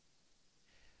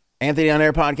Anthony on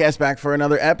Air podcast back for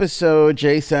another episode.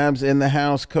 Jay Sabs in the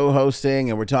house co-hosting,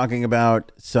 and we're talking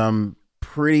about some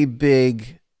pretty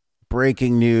big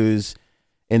breaking news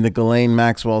in the Ghislaine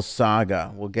Maxwell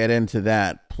saga. We'll get into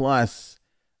that. Plus,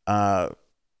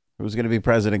 who's going to be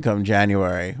president come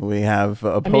January? We have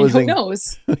opposing. Who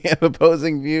knows? We have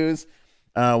opposing views.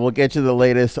 We'll get you the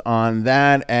latest on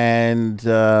that. And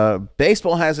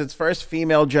baseball has its first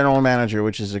female general manager,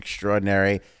 which is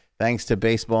extraordinary. Thanks to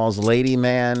baseball's ladies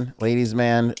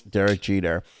man, Derek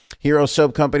Jeter. Hero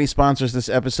Soap Company sponsors this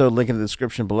episode. Link in the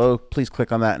description below. Please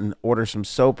click on that and order some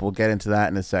soap. We'll get into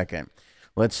that in a second.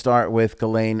 Let's start with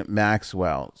Ghislaine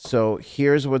Maxwell. So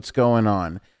here's what's going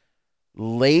on.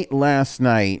 Late last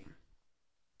night,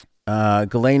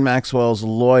 Ghislaine Maxwell's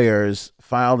lawyers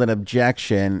filed an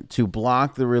objection to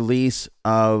block the release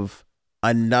of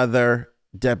another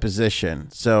deposition.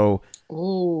 So,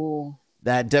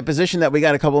 that deposition that we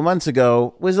got a couple months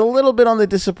ago was a little bit on the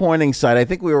disappointing side. I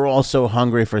think we were all so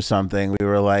hungry for something. We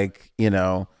were like, you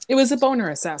know, it was a boner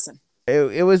assassin.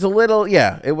 It was a little,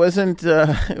 yeah. It wasn't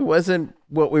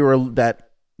what we were,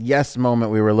 that yes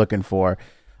moment we were looking for.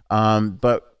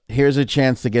 But here's a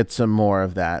chance to get some more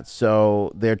of that.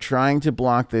 So they're trying to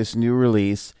block this new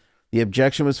release. The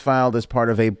objection was filed as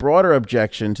part of a broader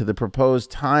objection to the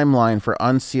proposed timeline for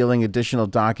unsealing additional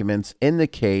documents in the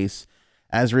case,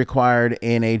 as required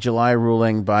in a July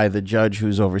ruling by the judge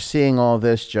who's overseeing all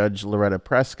this, Judge Loretta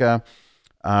Preska,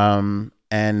 and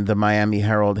the Miami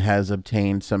Herald has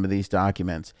obtained some of these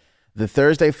documents. The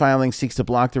Thursday filing seeks to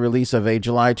block the release of a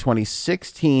July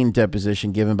 2016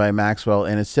 deposition given by Maxwell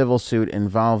in a civil suit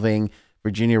involving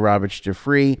Virginia Roberts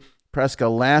Giuffre.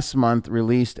 Preska last month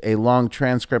released a long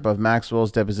transcript of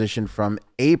Maxwell's deposition from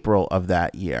April of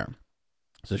that year.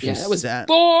 So that was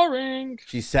boring.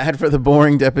 She sat for the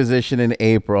boring deposition in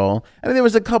April. I mean, there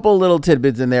was a couple little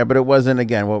tidbits in there, but it wasn't,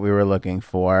 again, what we were looking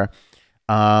for.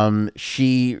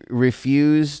 She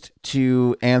refused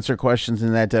to answer questions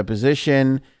in that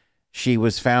deposition. She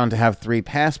was found to have 3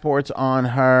 passports on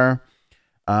her.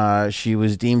 She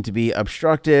was deemed to be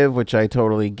obstructive, which I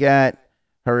totally get.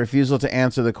 Her refusal to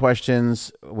answer the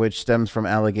questions, which stems from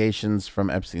allegations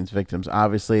from Epstein's victims,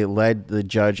 obviously led the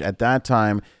judge at that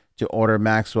time to order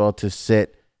Maxwell to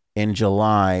sit in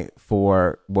July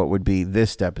for what would be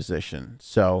this deposition.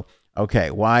 So, okay,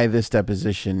 why this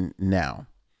deposition now?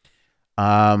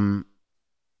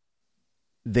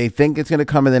 They think it's going to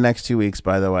come in the next 2 weeks,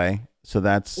 by the way. So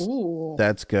that's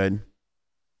good.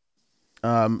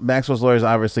 Maxwell's lawyers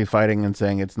obviously fighting and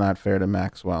saying it's not fair to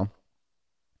Maxwell.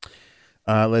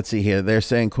 Let's see here. They're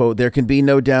saying, quote, "There can be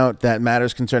no doubt that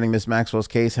matters concerning Ms. Maxwell's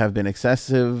case have been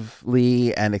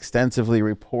excessively and extensively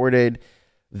reported.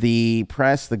 The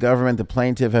press, the government, the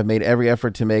plaintiff have made every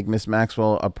effort to make Ms.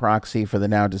 Maxwell a proxy for the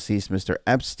now deceased Mr.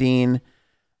 Epstein."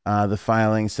 The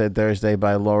filing said Thursday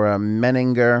by Laura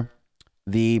Menninger.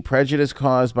 "The prejudice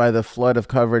caused by the flood of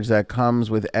coverage that comes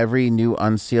with every new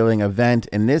unsealing event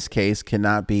in this case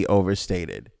cannot be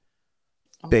overstated."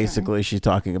 Okay. Basically, she's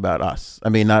talking about us. I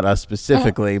mean, not us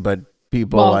specifically, but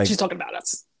people she's talking about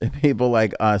us. People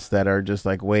like us that are just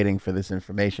like waiting for this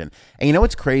information. And you know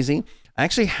what's crazy? I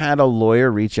actually had a lawyer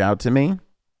reach out to me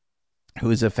who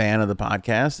is a fan of the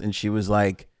podcast, and she was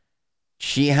like,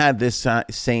 she had this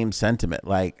same sentiment.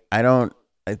 Like,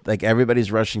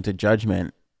 everybody's rushing to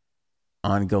judgment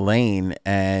on Ghislaine,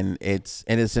 and it's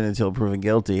innocent until proven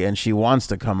guilty, and she wants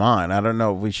to come on. I don't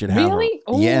know if we should have her.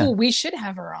 Oh, yeah. We should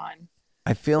have her on.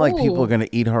 I feel like people are going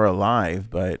to eat her alive,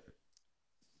 but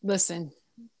listen,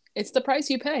 it's the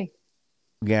price you pay.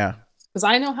 Yeah. Because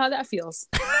I know how that feels.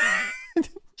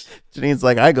 Janine's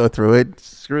like, I go through it.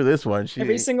 Screw this one.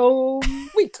 Every single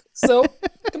week. So,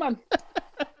 come on.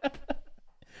 All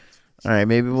right,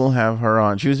 maybe we'll have her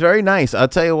on. She was very nice. I'll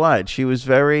tell you what. She was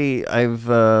very, I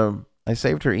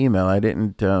saved her email. I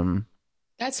didn't.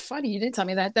 That's funny. You didn't tell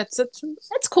me that. That's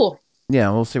cool.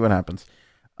 Yeah, we'll see what happens.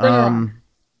 Bring her on.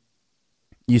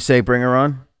 You say bring her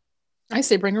on? I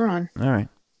say bring her on. All right.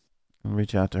 I'll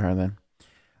reach out to her then.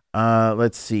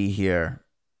 Let's see here.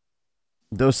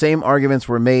 Those same arguments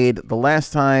were made the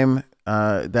last time.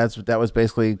 That was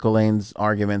basically Ghislaine's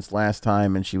arguments last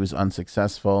time, and she was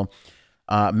unsuccessful.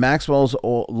 Maxwell's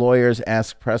lawyers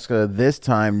asked Preska this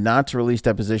time not to release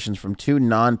depositions from 2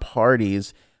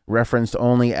 non-parties referenced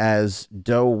only as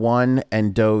Doe 1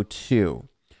 and Doe 2.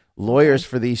 Lawyers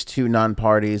for these 2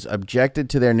 non-parties objected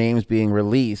to their names being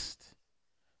released,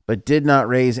 but did not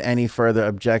raise any further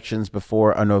objections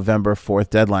before a November 4th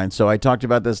deadline. So I talked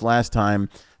about this last time,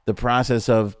 the process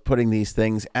of putting these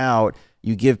things out.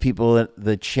 You give people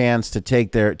the chance to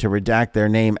redact their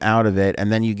name out of it,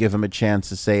 and then you give them a chance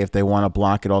to say if they want to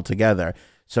block it altogether.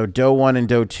 So Doe 1 and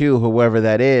Doe 2, whoever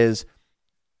that is,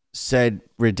 said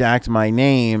redact my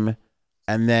name,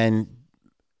 and then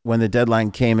when the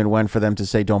deadline came and went for them to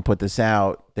say don't put this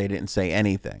out, they didn't say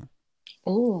anything.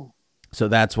 Oh. So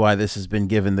that's why this has been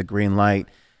given the green light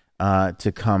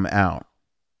to come out.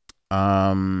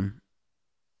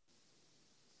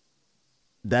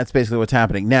 That's basically what's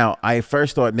happening. Now, I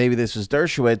first thought maybe this was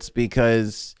Dershowitz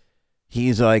because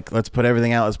he's like, let's put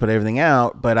everything out, let's put everything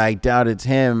out. But I doubt it's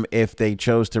him if they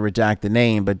chose to redact the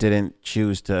name but didn't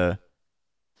choose to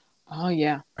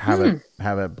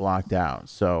have it blocked out.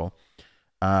 So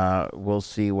we'll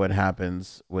see what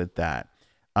happens with that.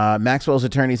 Maxwell's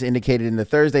attorneys indicated in the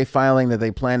Thursday filing that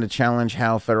they plan to challenge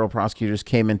how federal prosecutors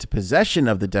came into possession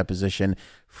of the deposition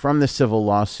from the civil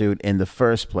lawsuit in the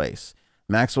first place.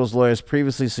 Maxwell's lawyers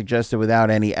previously suggested without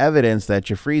any evidence that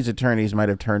Giuffre's attorneys might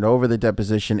have turned over the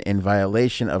deposition in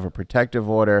violation of a protective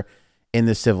order in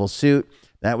the civil suit.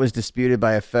 That was disputed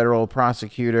by a federal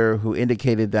prosecutor who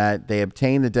indicated that they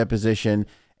obtained the deposition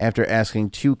after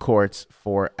asking 2 courts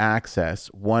for access,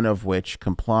 one of which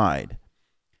complied.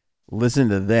 Listen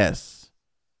to this.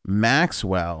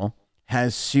 Maxwell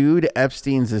has sued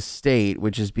Epstein's estate,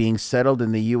 which is being settled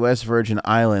in the U.S. Virgin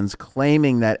Islands,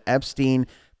 claiming that Epstein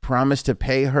promised to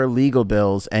pay her legal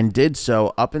bills and did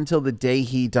so up until the day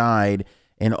he died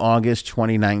in August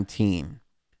 2019.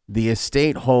 The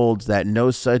estate holds that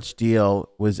no such deal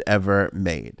was ever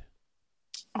made.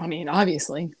 I mean,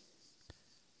 obviously.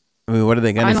 I mean, what are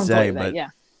they going to say? But yeah.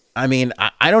 I mean,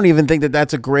 I don't even think that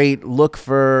that's a great look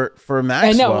for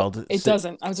Maxwell. I know, it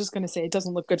doesn't. I was just going to say, it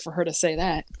doesn't look good for her to say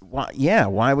that. Why, yeah,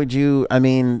 why would you? I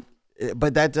mean,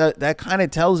 but that kind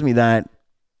of tells me that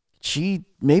she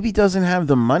maybe doesn't have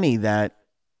the money that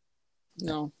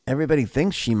everybody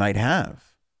thinks she might have.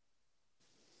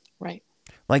 Right.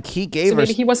 Like he gave her.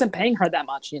 Maybe he wasn't paying her that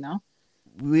much,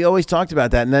 We always talked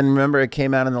about that. And then remember it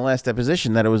came out in the last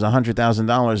deposition that it was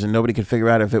 $100,000 and nobody could figure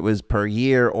out if it was per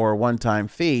year or a one-time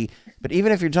fee. But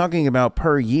even if you're talking about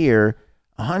per year,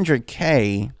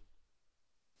 $100K,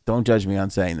 don't judge me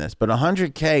on saying this, but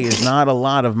 $100K is not a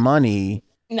lot of money.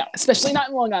 No, especially not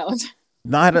in Long Island.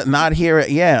 Not here,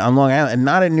 on Long Island, and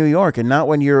not in New York, and not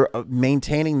when you're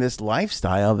maintaining this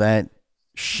lifestyle that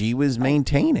she was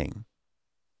maintaining.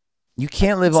 You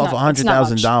can't live off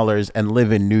 $100,000 and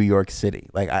live in New York City.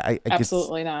 Like I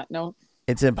absolutely not. No,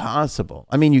 it's impossible.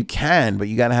 I mean, you can, but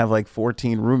you got to have like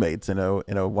 14 roommates in a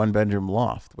 1-bedroom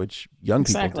loft, which young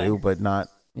people do, but not,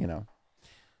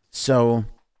 So,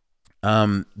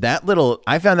 I found that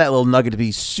little nugget to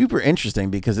be super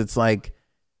interesting because it's like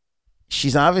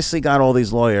she's obviously got all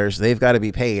these lawyers. They've got to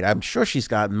be paid. I'm sure she's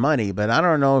got money, but I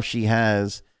don't know if she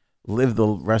has lived the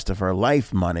rest of her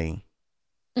life money.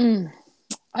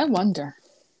 I wonder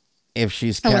if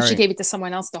she's unless she gave it to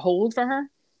someone else to hold for her.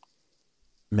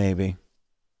 Maybe.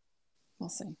 We'll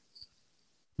see.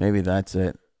 Maybe that's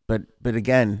it. But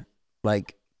again,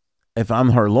 like if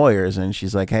I'm her lawyers and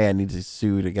she's like, "Hey, I need to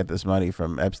sue to get this money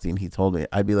from Epstein," he told me,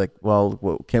 I'd be like, "Well,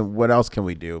 what else can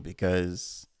we do?"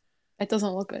 Because it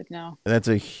doesn't look good now. That's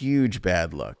a huge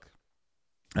bad look.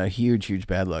 A huge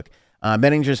bad look.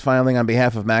 Menninger's filing on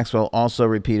behalf of Maxwell also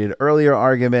repeated earlier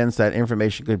arguments that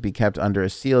information could be kept under a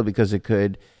seal because it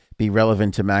could be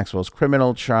relevant to Maxwell's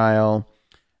criminal trial.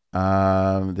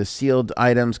 The sealed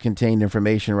items contained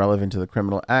information relevant to the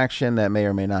criminal action that may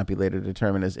or may not be later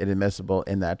determined as inadmissible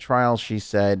in that trial, she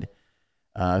said.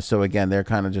 So again, they're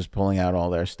kind of just pulling out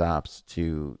all their stops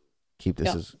to keep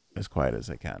this as quiet as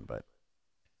they can, but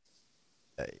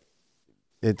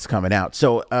it's coming out.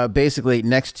 So basically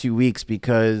next 2 weeks,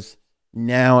 because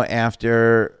now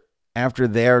after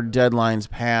their deadline's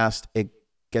passed, it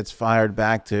gets fired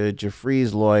back to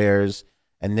Giuffre's lawyers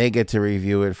and they get to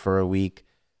review it for a week.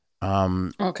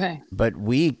 Okay. But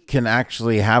we can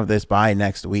actually have this by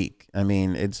next week. I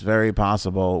mean, it's very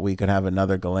possible we could have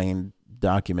another Ghislaine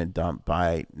document dump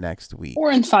by next week.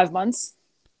 Or in 5 months.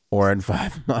 Or in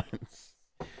 5 months.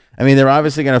 I mean, they're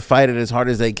obviously going to fight it as hard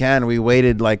as they can. We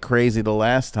waited like crazy the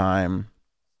last time.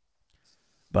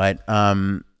 But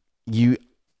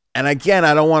and again,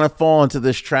 I don't want to fall into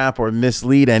this trap or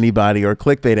mislead anybody or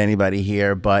clickbait anybody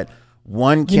here, but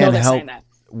one can't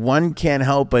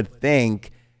help but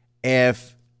think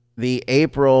if the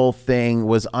April thing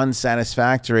was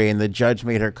unsatisfactory and the judge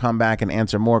made her come back and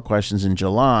answer more questions in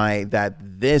July, that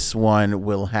this one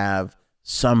will have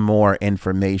some more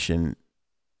information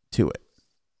to it.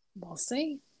 We'll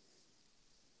see.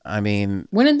 I mean,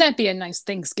 wouldn't that be a nice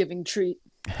Thanksgiving treat?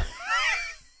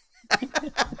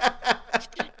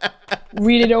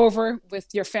 Read it over with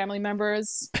your family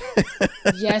members.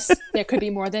 Yes, there could be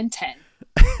more than 10.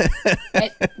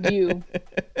 Et you,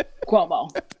 Cuomo.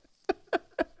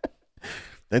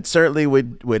 It certainly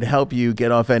would help you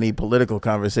get off any political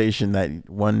conversation that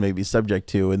one may be subject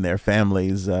to in their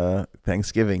family's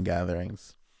Thanksgiving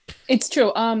gatherings. It's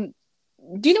true.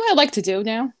 Do you know what I like to do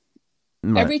now?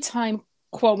 Right. Every time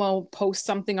Cuomo posts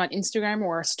something on Instagram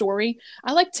or a story,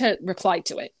 I like to reply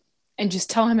to it and just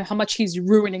tell him how much he's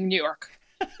ruining New York.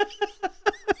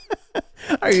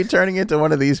 Are you turning into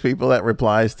one of these people that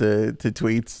replies to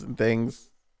tweets and things?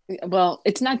 Well,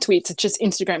 it's not tweets, it's just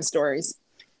Instagram stories,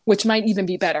 which might even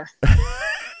be better.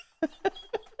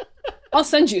 I'll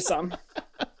send you some.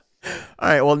 All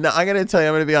right. Well, now I'm going to tell you,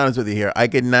 I'm going to be honest with you here. I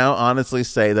can now honestly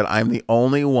say that I'm the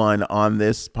only one on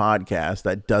this podcast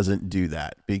that doesn't do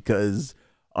that, because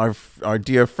our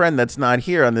dear friend that's not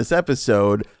here on this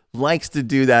episode likes to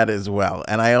do that as well.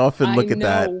 And I often look at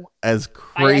that as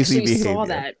crazy behavior. I saw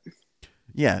that.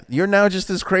 Yeah. You're now just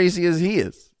as crazy as he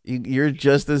is. You're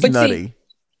just as nutty. See,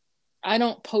 I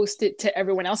don't post it to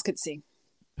everyone else could see.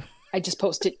 I just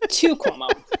post it to Cuomo.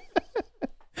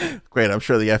 Great. I'm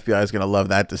sure the FBI is going to love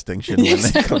that distinction.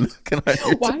 Exactly.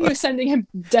 Why are you sending him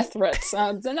death threats?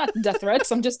 They're not death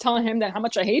threats. I'm just telling him that how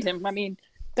much I hate him. I mean,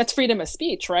 that's freedom of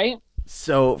speech, right?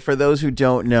 So for those who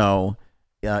don't know,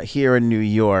 here in New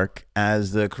York,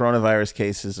 as the coronavirus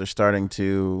cases are starting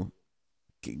to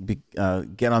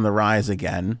get on the rise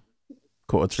again,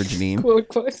 quotes for Janine,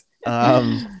 quote.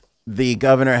 The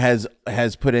governor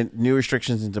has put in new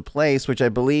restrictions into place, which I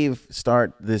believe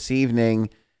start this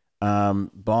evening.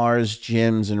 Bars,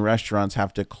 gyms, and restaurants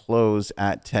have to close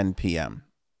at 10 p.m.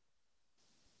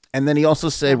 And then he also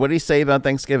said, what did he say about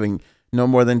Thanksgiving? No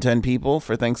more than 10 people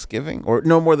for Thanksgiving, or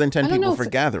no more than 10 people for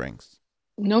gatherings?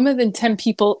 No more than 10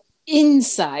 people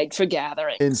inside for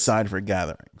gatherings. Inside for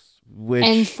gatherings.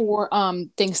 And for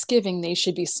Thanksgiving, they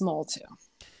should be small too.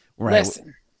 Right.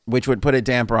 Listen. Which would put a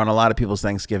damper on a lot of people's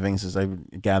Thanksgivings, as I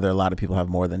gather a lot of people have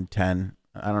more than 10.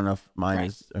 I don't know if mine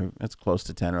is, it's close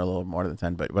to 10 or a little more than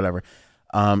 10, but whatever.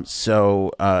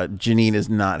 So Janine is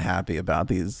not happy about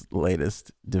these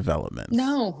latest developments.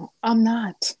 No, I'm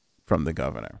not. From the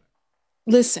governor.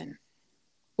 Listen,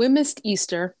 we missed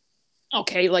Easter.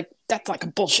 Okay, like that's like a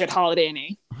bullshit holiday,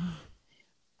 me.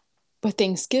 But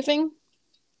Thanksgiving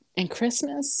and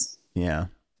Christmas? Yeah.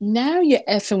 Now you're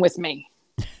effing with me.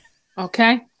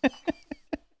 Okay?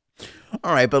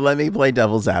 All right, but let me play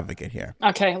devil's advocate here.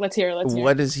 Okay, let's hear it.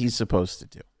 What is he supposed to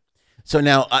do? So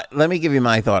now, let me give you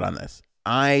my thought on this.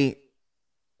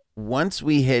 Once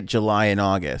we hit July and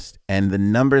August, and the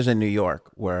numbers in New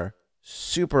York were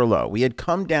super low. We had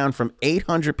come down from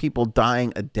 800 people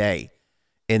dying a day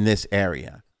in this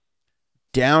area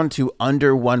down to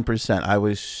under 1%. I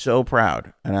was so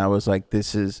proud, and I was like,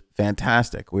 this is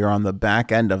fantastic. We are on the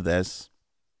back end of this.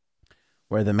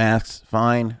 Wear the masks,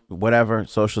 fine, whatever,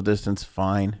 social distance,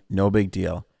 fine, no big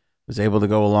deal. Was able to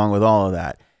go along with all of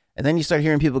that. And then you start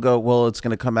hearing people go, well, it's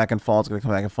going to come back and fall, it's going to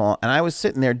come back and fall. And I was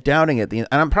sitting there doubting it. And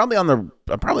I'm probably on the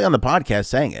podcast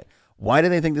saying it. Why do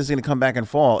they think this is going to come back and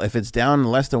fall? If it's down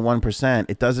less than 1%,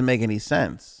 it doesn't make any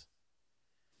sense.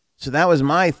 So that was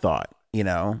my thought, you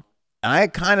know. I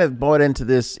kind of bought into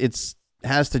this. It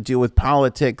has to do with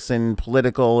politics and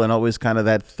political and always kind of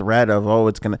that threat of, oh,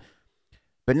 it's going to.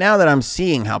 But now that I'm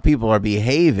seeing how people are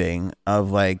behaving,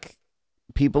 of like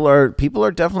people are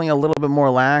definitely a little bit more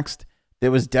laxed. There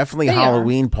was definitely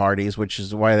Halloween parties, which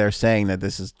is why they're saying that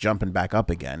this is jumping back up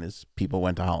again, is people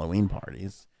went to Halloween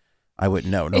parties. I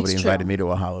wouldn't know. Nobody invited me to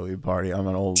a Halloween party. I'm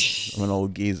an old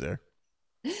geezer.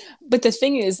 But the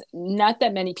thing is, not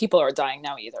that many people are dying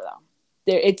now either, though.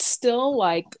 It's still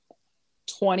like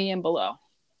 20 and below.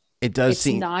 It does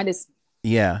seem not as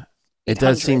It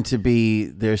does seem to be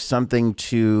there is something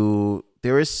to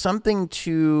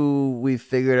we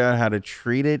figured out how to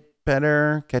treat it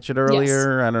better, catch it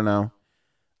earlier. Yes. I don't know.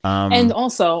 And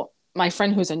also, my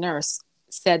friend who's a nurse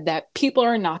said that people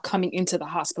are not coming into the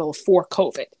hospital for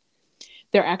COVID.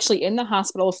 They're actually in the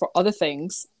hospital for other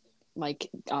things like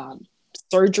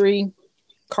surgery,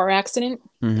 car accident,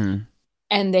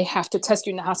 and they have to test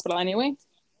you in the hospital anyway.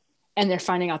 And they're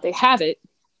finding out they have it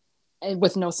and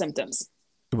with no symptoms.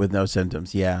 With no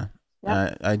symptoms, yeah.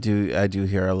 Yep. I do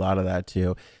hear a lot of that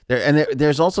too.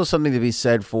 There's also something to be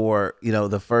said for, you know,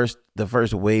 the first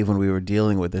wave when we were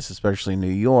dealing with this, especially in New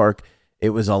York. It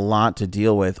was a lot to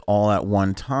deal with all at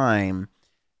one time,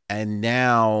 and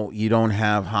now you don't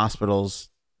have hospitals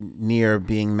near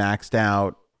being maxed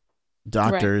out,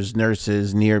 doctors,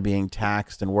 nurses near being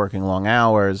taxed and working long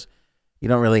hours. You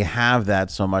don't really have that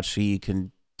so much, so you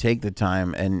can take the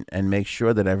time and make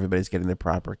sure that everybody's getting the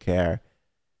proper care.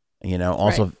 You know,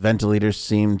 also ventilators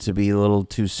seem to be a little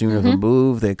too soon of a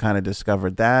move. They kind of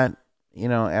discovered that, you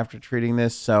know, after treating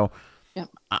this. So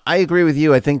I agree with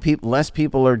you. I think less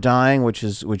people are dying, which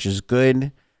is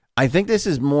good. I think this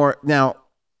is more now.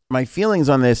 My feelings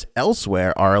on this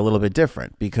elsewhere are a little bit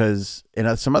different because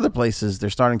in some other places they're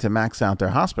starting to max out their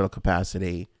hospital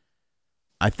capacity.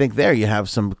 I think there you have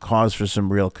some cause for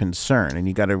some real concern, and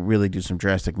you got to really do some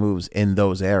drastic moves in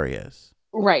those areas.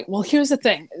 Right. Well, here's the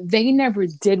thing. They never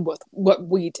did what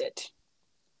we did.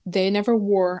 They never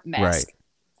wore Right. masks.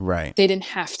 Right. They didn't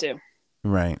have to.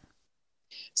 Right.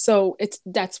 So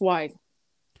that's why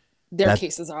their That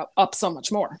cases are up so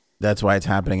much more. that's why it's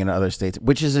happening in other states,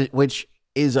 which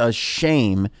is a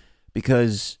shame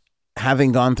because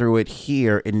having gone through it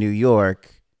here in New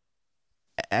York,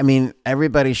 I mean,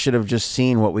 everybody should have just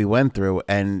seen what we went through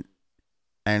and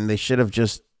they should have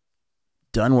just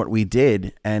done what we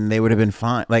did and they would have been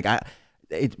fine. Like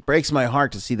it breaks my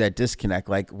heart to see that disconnect.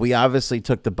 Like we obviously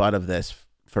took the butt of this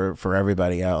for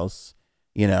everybody else.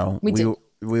 You know,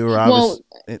 we were obviously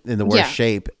in the worst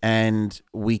shape and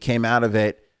we came out of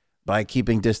it by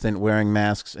keeping distant, wearing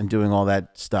masks and doing all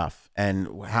that stuff.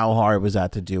 And how hard was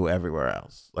that to do everywhere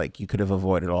else? Like you could have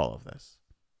avoided all of this.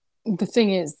 The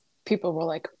thing is, people were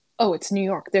like, oh, it's New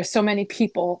York. There's so many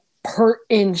people per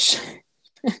inch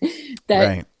that,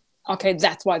 right. Okay,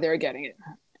 that's why they're getting it.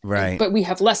 Right. But we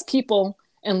have less people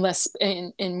and less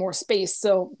in more space.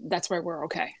 So that's why we're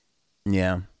okay.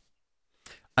 Yeah.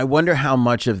 I wonder how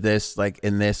much of this, like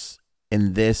in this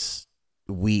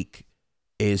week,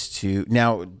 is to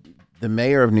now. The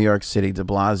mayor of New York City, De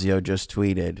Blasio, just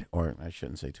tweeted, or I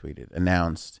shouldn't say tweeted,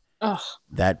 announced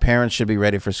that parents should be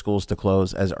ready for schools to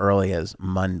close as early as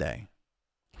Monday.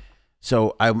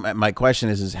 So my question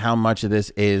is how much of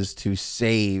this is to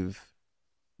save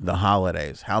the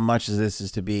holidays? How much of this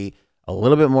is to be a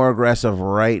little bit more aggressive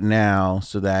right now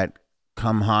so that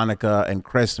come Hanukkah and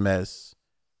Christmas,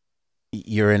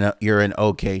 you're in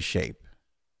okay shape?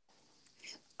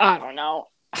 I don't know.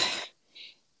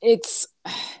 It's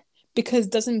because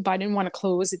doesn't Biden want to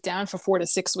close it down for 4 to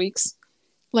 6 weeks?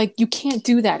 Like you can't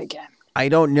do that again. I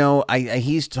don't know.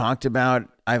 He's talked about.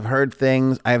 I've heard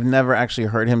things. I've never actually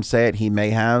heard him say it. He may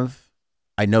have.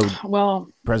 I know. Well,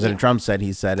 President Trump said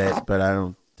he said it, but I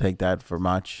don't take that for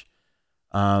much.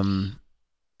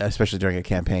 Especially during a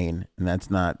campaign, and that's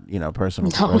not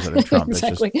personal to President Trump.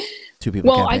 Exactly. It's just two people.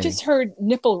 Well, campaigning. I just heard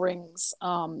Nipple Rings,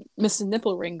 Mr.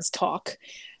 Nipple Rings talk,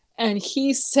 and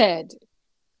he said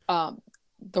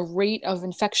the rate of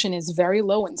infection is very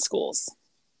low in schools.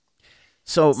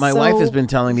 So my wife has been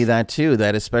telling me that too,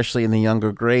 that especially in the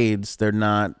younger grades, they're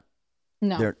not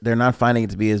finding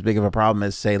it to be as big of a problem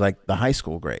as say like the high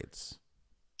school grades.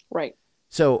 Right.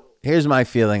 So here's my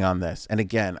feeling on this. And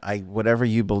again, whatever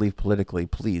you believe politically,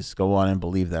 please go on and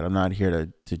believe that. I'm not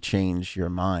here to change your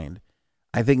mind.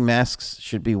 I think masks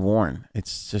should be worn.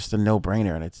 It's just a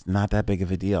no-brainer and it's not that big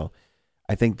of a deal.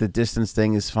 I think the distance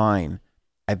thing is fine.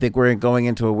 I think we're going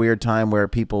into a weird time where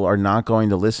people are not going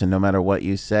to listen no matter what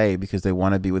you say because they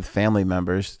want to be with family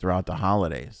members throughout the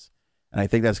holidays. And I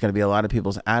think that's going to be a lot of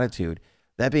people's attitude.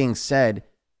 That being said,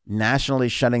 nationally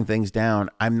shutting things down,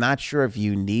 I'm not sure if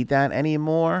you need that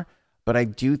anymore, but I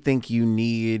do think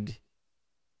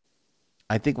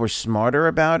I think we're smarter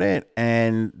about it.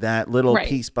 And that little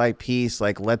piece by piece,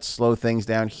 like let's slow things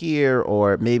down here,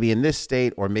 or maybe in this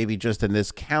state, or maybe just in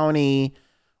this county,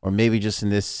 or maybe just in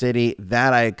this city,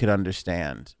 that I could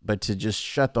understand. But to just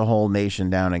shut the whole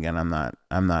nation down again, I'm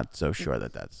not so sure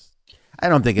that's. I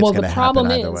don't think it's going to happen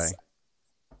either way.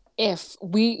 If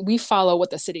we follow what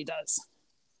the city does,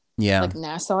 like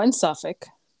Nassau and Suffolk,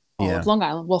 all of Long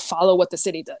Island will follow what the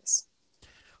city does.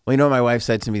 Well, you know what my wife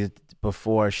said to me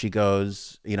before? She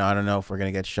goes, I don't know if we're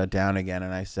going to get shut down again.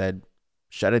 And I said,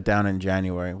 shut it down in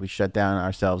January. We shut down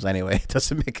ourselves anyway. It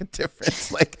doesn't make a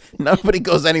difference. Like nobody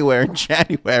goes anywhere in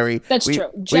January. That's true.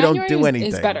 January we don't do anything.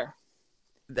 Is better.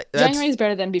 January is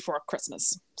better than before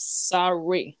Christmas.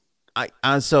 Sorry.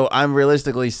 So I'm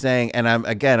realistically saying, and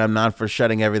I'm not for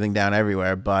shutting everything down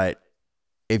everywhere, but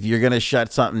if you're going to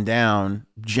shut something down,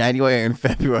 January and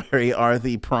February are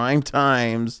the prime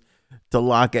times to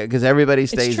lock it because everybody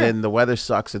stays in. The weather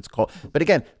sucks. It's cold. But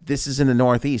again, this is in the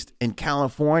Northeast. In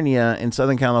California, in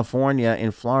Southern California,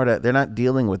 in Florida, they're not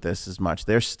dealing with this as much.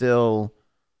 They're still,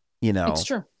 It's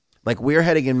true. Like we're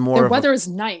heading in more. The weather is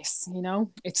nice.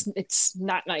 It's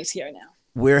not nice here now.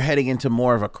 We're heading into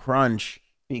more of a crunch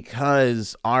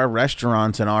because our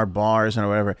restaurants and our bars and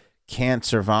whatever can't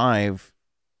survive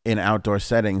in outdoor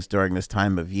settings during this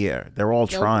time of year. They're all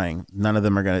trying. None of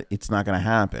them are it's not going to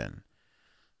happen.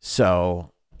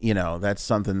 So, that's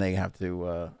something they have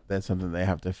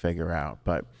to figure out.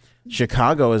 But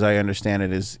Chicago, as I understand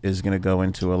it, is going to go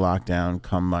into a lockdown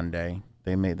come Monday.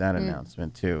 They made that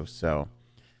announcement too. So,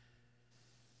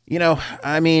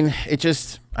 I mean,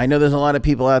 I know there's a lot of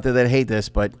people out there that hate this,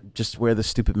 but just wear the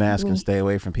stupid mask and Mm, stay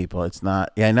away from people. It's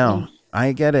not, yeah, I know. mm.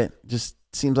 I get it. Just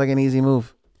seems like an easy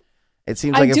move. It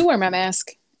seems I like do if, wear my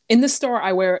mask. In the store,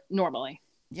 I wear it normally.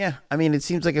 yeah, I mean, it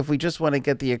seems like if we just want to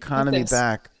get the Like economy this.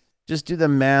 back, just do the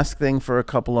mask thing for a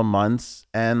couple of months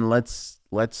and let's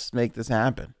make this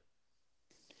happen.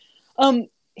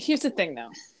 Here's the thing though.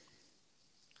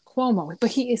 Cuomo,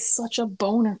 but he is such a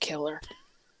boner killer.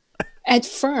 At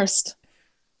first,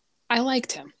 I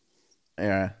liked him.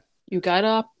 Yeah. You got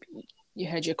up, you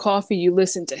had your coffee, you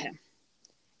listened to him.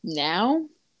 Now,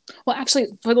 well, actually,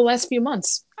 for the last few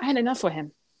months, I had enough of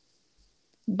him.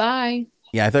 Bye.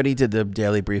 Yeah, I thought he did the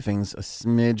daily briefings a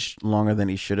smidge longer than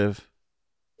he should have.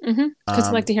 Because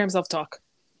I like Um, to hear himself talk.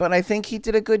 but I think he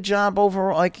did a good job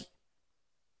overall. Like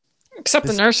Except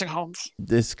the this, nursing homes.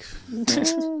 this,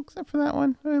 except for that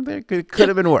one, there could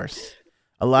have been worse.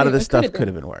 A lot of Yeah, this it could stuff have could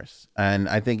been. have been worse, and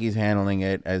I think he's handling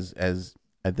it as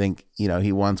I think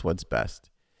he wants what's best.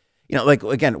 Like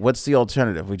again, what's the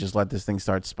alternative? We just let this thing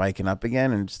start spiking up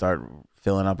again and start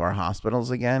filling up our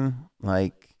hospitals again.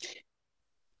 Like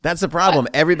that's the I, problem.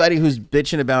 Everybody who's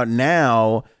bitching about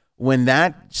now, when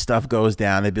that stuff goes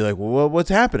down, they'd be like, "Well, what's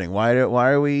happening? Why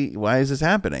is this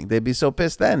happening?" They'd be so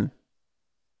pissed then.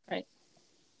 right.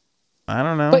 I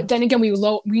don't know. But then again, we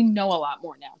know a lot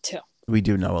more now too. We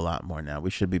do know a lot more now. We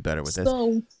should be better with this.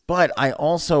 So But I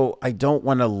don't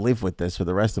want to live with this for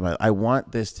the rest of my. I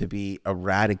want this to be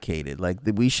eradicated. Like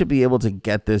we should be able to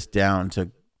get this down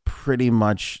to pretty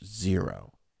much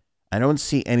zero. I don't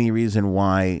see any reason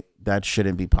why that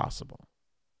shouldn't be possible.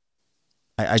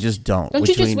 I just don't. don't you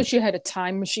Which just mean, wish you had a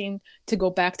time machine to go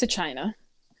back to China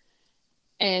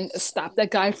and stop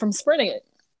that guy from spreading it?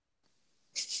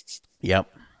 yep.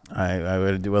 I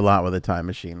would do a lot with a time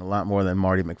machine, a lot more than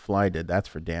Marty McFly did. That's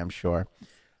for damn sure.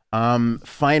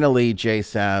 Finally, J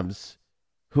Sabs,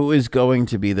 who is going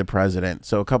to be the president?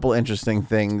 So a couple interesting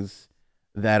things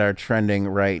that are trending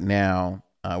right now,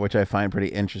 which I find pretty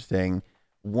interesting.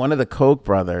 One of the Koch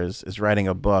brothers is writing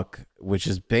a book, which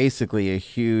is basically a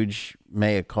huge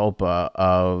mea culpa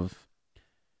of,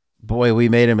 boy, we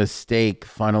made a mistake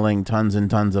funneling tons and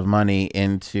tons of money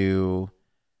into,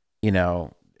 you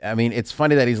know, I mean, it's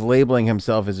funny that he's labeling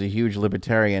himself as a huge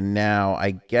libertarian now. I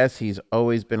guess he's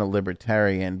always been a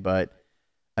libertarian, but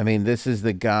I mean, this is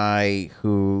the guy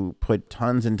who put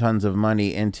tons and tons of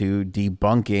money into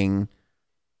debunking,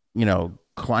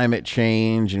 climate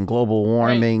change and global Right.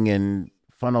 warming and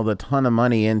funneled a ton of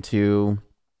money into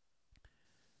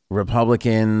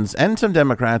Republicans and some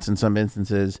Democrats in some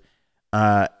instances.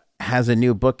 Has a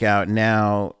new book out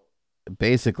now,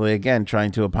 basically, again,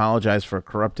 trying to apologize for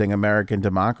corrupting American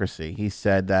democracy. He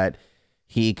said that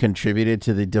he contributed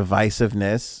to the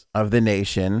divisiveness of the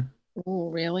nation, Oh,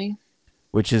 really?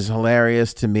 which is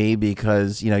hilarious to me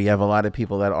because you have a lot of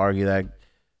people that argue that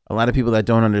a lot of people that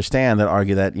don't understand that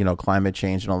argue that climate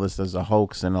change and all this is a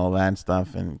hoax and all that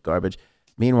stuff and garbage.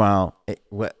 Meanwhile,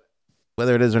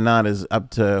 whether it is or not is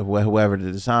up to whoever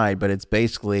to decide, but it's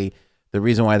basically the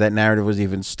reason why that narrative was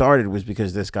even started was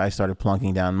because this guy started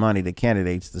plunking down money to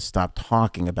candidates to stop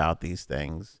talking about these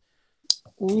things.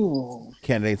 Ooh.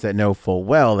 Candidates that know full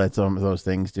well that some of those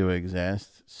things do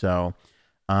exist. So,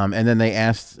 and then they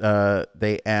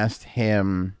asked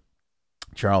him,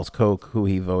 Charles Koch, who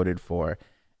he voted for,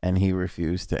 and he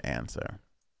refused to answer.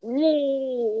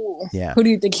 Ooh. Yeah, Who do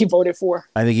you think he voted for?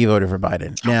 I think he voted for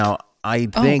Biden. Now, I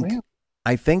Oh, think really?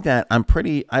 I think that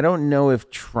I don't know if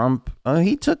Trump.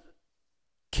 He took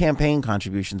campaign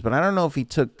contributions, but I don't know if he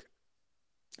took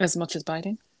As much as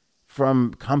Biden?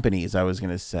 from companies. I was going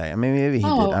to say. I mean, maybe he did.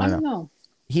 Oh, I I don't don't know. know.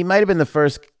 He might have been the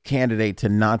first candidate to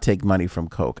not take money from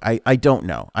Coke. I don't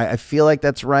know. I feel like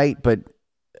that's right, but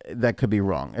that could be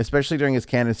wrong, especially during his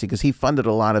candidacy because he funded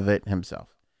a lot of it himself.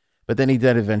 But then he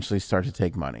did eventually start to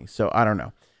take money. So I don't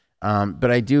know. But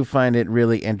I do find it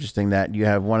really interesting that you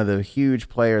have one of the huge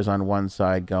players on one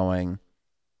side going,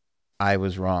 I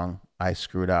was wrong. I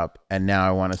screwed up. And now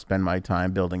I want to spend my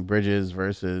time building bridges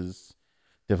versus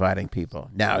dividing people.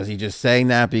 Now, is he just saying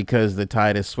that because the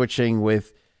tide is switching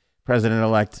with President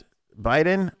elect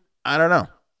Biden? I don't know.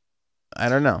 I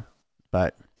don't know.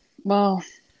 But Well,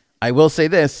 I will say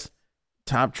this.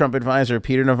 Top Trump advisor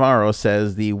Peter Navarro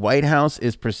says the White House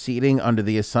is proceeding under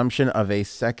the assumption of a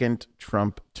second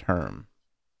Trump term.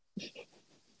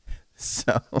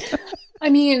 So I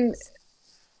mean,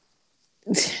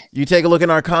 you take a look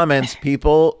in our comments.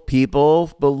 People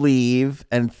believe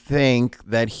and think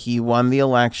that he won the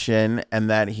election and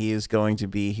that he is going to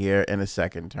be here in a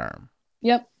second term.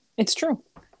 yep, it's true.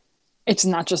 It's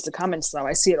not just the comments though.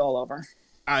 I see it all over.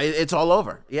 It's all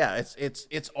over. Yeah,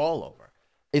 it's all over.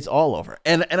 It's all over.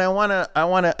 And I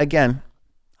wanna again,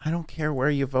 I don't care where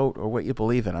you vote or what you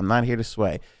believe in. I'm not here to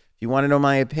sway. If you want to know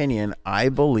my opinion, I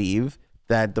believe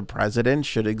that the president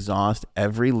should exhaust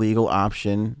every legal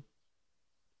option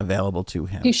available to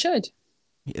He him. should.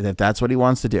 If that's what he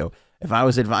wants to do. If I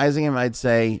was advising him, I'd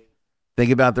say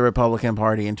think about the Republican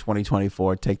Party in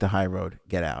 2024, take the high road,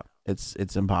 get out.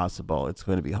 It's impossible. It's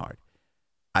going to be hard.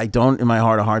 I don't, in my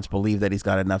heart of hearts, believe that he's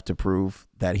got enough to prove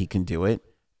that he can do it.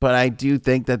 But I do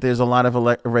think that there's a lot of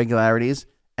irregularities,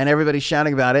 and everybody's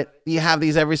shouting about it. You have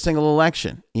these every single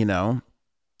election.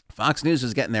 Fox News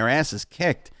was getting their asses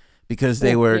kicked because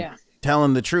they were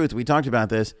telling the truth. We talked about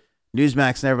this.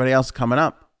 Newsmax and everybody else coming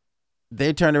up.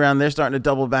 They turned around. They're starting to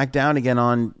double back down again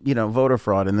on voter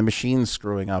fraud and the machines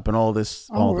screwing up and all this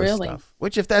stuff.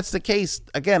 Which, if that's the case,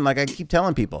 again, like I keep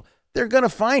telling people, they're gonna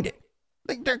find it.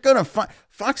 They're gonna find.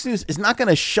 Fox News is not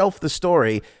gonna shelf the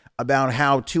story about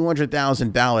how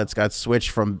 200,000 ballots got switched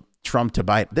from Trump to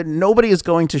Biden. Nobody is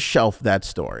going to shelf that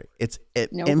story. It's an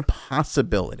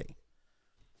impossibility.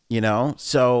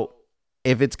 So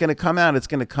if it's gonna come out, it's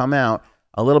gonna come out.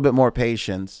 A little bit more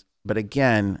patience, but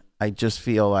again, I just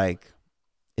feel like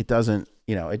it doesn't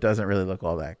really look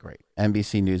all that great.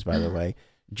 NBC News, by the way,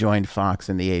 joined Fox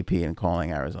and the AP in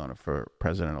calling Arizona for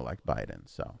President-elect Biden.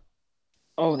 So,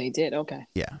 they did. Okay.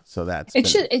 Yeah. So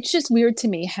it's just weird to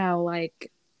me how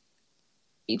like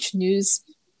each news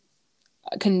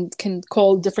can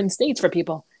call different states for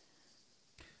people.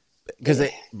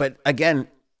 But again,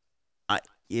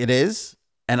 it is,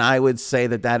 and I would say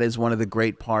that is one of the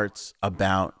great parts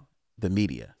about the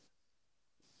media,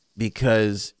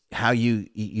 because how you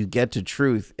get to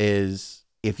truth is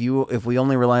if we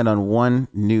only relied on one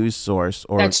news source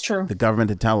or That's true. the government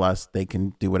to tell us, they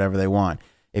can do whatever they want.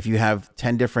 If you have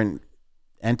 10 different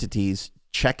entities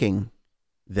checking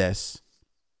this,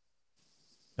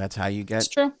 that's how you get. That's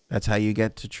true. That's how you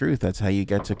get to truth. That's how you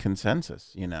get to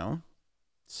consensus.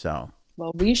 So.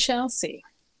 Well, we shall see.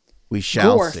 We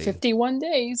shall Gore, see. 51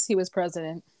 days he was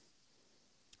president.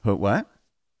 What?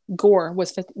 Gore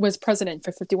was president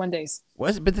for 51 days.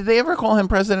 But did they ever call him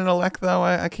president-elect, though?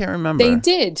 I can't remember. They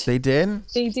did. They did?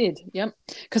 They did, yep.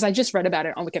 Because I just read about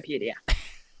it on Wikipedia.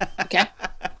 Okay?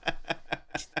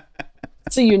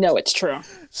 So it's true.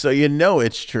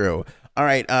 It's true. All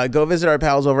right, go visit our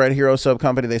pals over at Hero Soap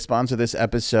Company. They sponsor this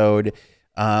episode.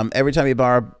 Every time you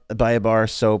buy a bar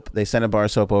soap, they send a bar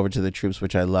soap over to the troops,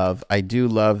 which I love. I do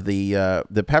love the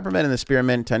peppermint and the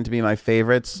spearmint tend to be my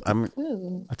favorites. I'll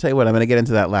tell you what, I'm going to get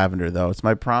into that lavender, though. It's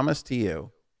my promise to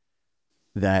you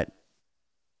that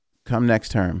come next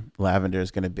term, lavender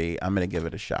is going to be, I'm going to give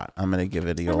it a shot. I'm going to give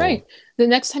it the All old. right. The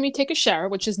next time you take a shower,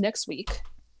 which is next week,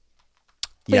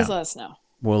 please let us know.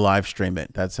 We'll live stream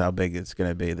it. That's how big it's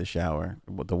going to be, the shower,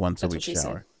 the once a week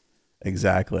shower.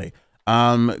 Exactly.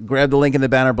 Grab the link in the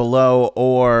banner below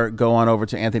or go on over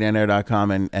to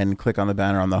anthonyonair.com and click on the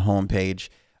banner on the homepage.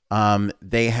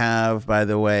 They have, by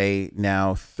the way,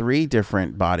 now 3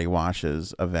 different body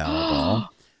washes available.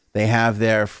 They have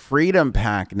their Freedom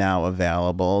Pack now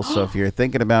available. So if you're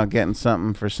thinking about getting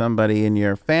something for somebody in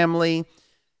your family,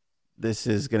 this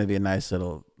is going to be a nice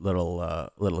little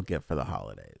gift for the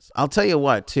holidays. I'll tell you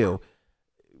what, too.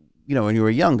 When you were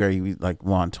younger, you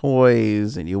want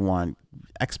toys and you want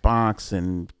Xbox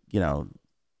and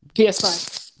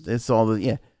PS5. It's all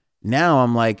Now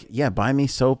I'm like, buy me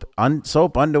soap,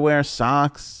 underwear,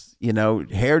 socks,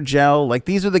 hair gel. Like,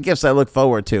 these are the gifts I look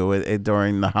forward to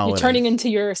during the holidays. You're turning into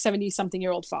your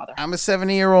 70-something-year-old father. I'm a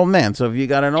 70-year-old man, so if you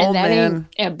got an old man,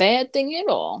 ain't a bad thing at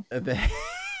all.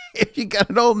 If you got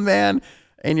an old man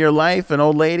in your life, an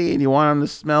old lady, and you want them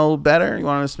to smell better, you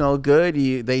want them to smell good,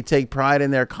 they take pride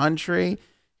in their country,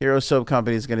 Hero Soap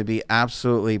Company is going to be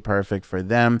absolutely perfect for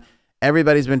them.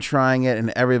 Everybody's been trying it,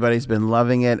 and everybody's been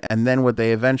loving it. And then what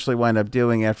they eventually wind up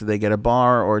doing after they get a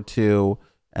bar or two,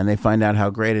 and they find out how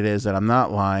great it is, that I'm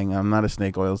not lying, I'm not a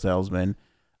snake oil salesman,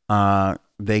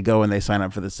 they go and they sign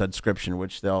up for the subscription,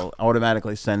 which they'll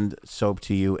automatically send soap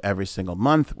to you every single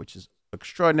month, which is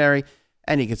extraordinary.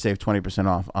 And you can save 20%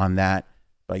 off on that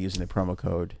by using the promo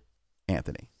code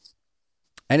Anthony.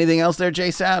 Anything else there, Jay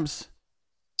Sabs?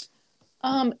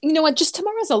 You know what? Just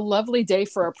tomorrow's a lovely day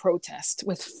for a protest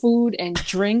with food and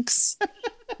drinks,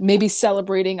 maybe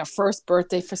celebrating a first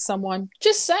birthday for someone.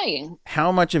 Just saying.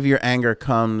 How much of your anger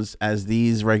comes as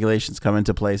these regulations come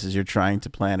into place as you're trying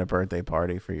to plan a birthday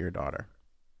party for your daughter?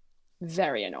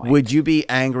 Very annoying. Would you be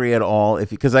angry at all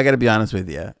because I got to be honest with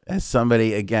you, as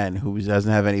somebody, again, who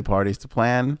doesn't have any parties to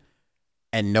plan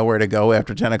and nowhere to go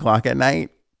after 10 o'clock at night,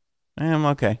 I'm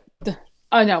okay.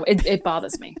 Oh, no, it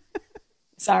bothers me.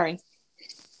 Sorry.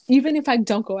 Even if I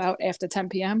don't go out after 10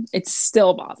 p.m., it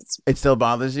still bothers me. It still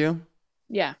bothers you?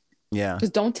 Yeah. Yeah. Because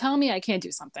don't tell me I can't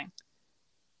do something.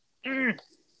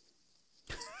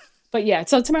 But yeah,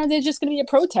 so tomorrow there's just going to be a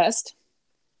protest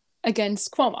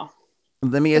against Cuomo.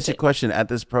 Let me ask That's you a it. question. At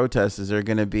this protest, is there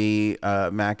going to be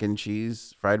mac and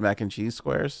cheese, fried mac and cheese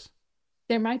squares?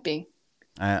 There might be.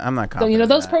 I'm not So, you know, confident in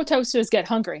those that. protesters get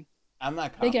hungry. I'm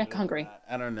not They get confident in hungry. that.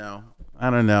 I don't know. I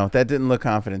don't know. That didn't look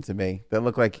confident to me. That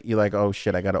looked like you like, oh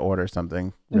shit, I got to order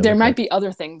something really There might quick. be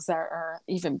other things that are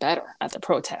even better at the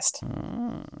protest.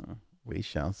 We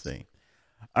shall see.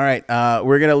 All right,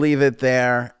 we're gonna leave it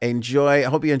there. Enjoy. I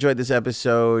hope you enjoyed this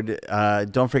episode.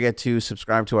 Don't forget to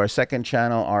subscribe to our second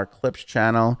channel, our Clips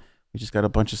channel. We just got a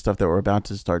bunch of stuff that we're about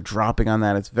to start dropping on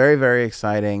that. It's very, very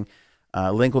exciting.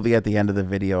 Link will be at the end of the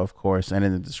video, of course, and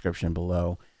in the description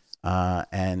below.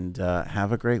 And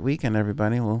have a great weekend,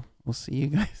 everybody. We'll see you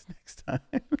guys next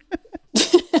time.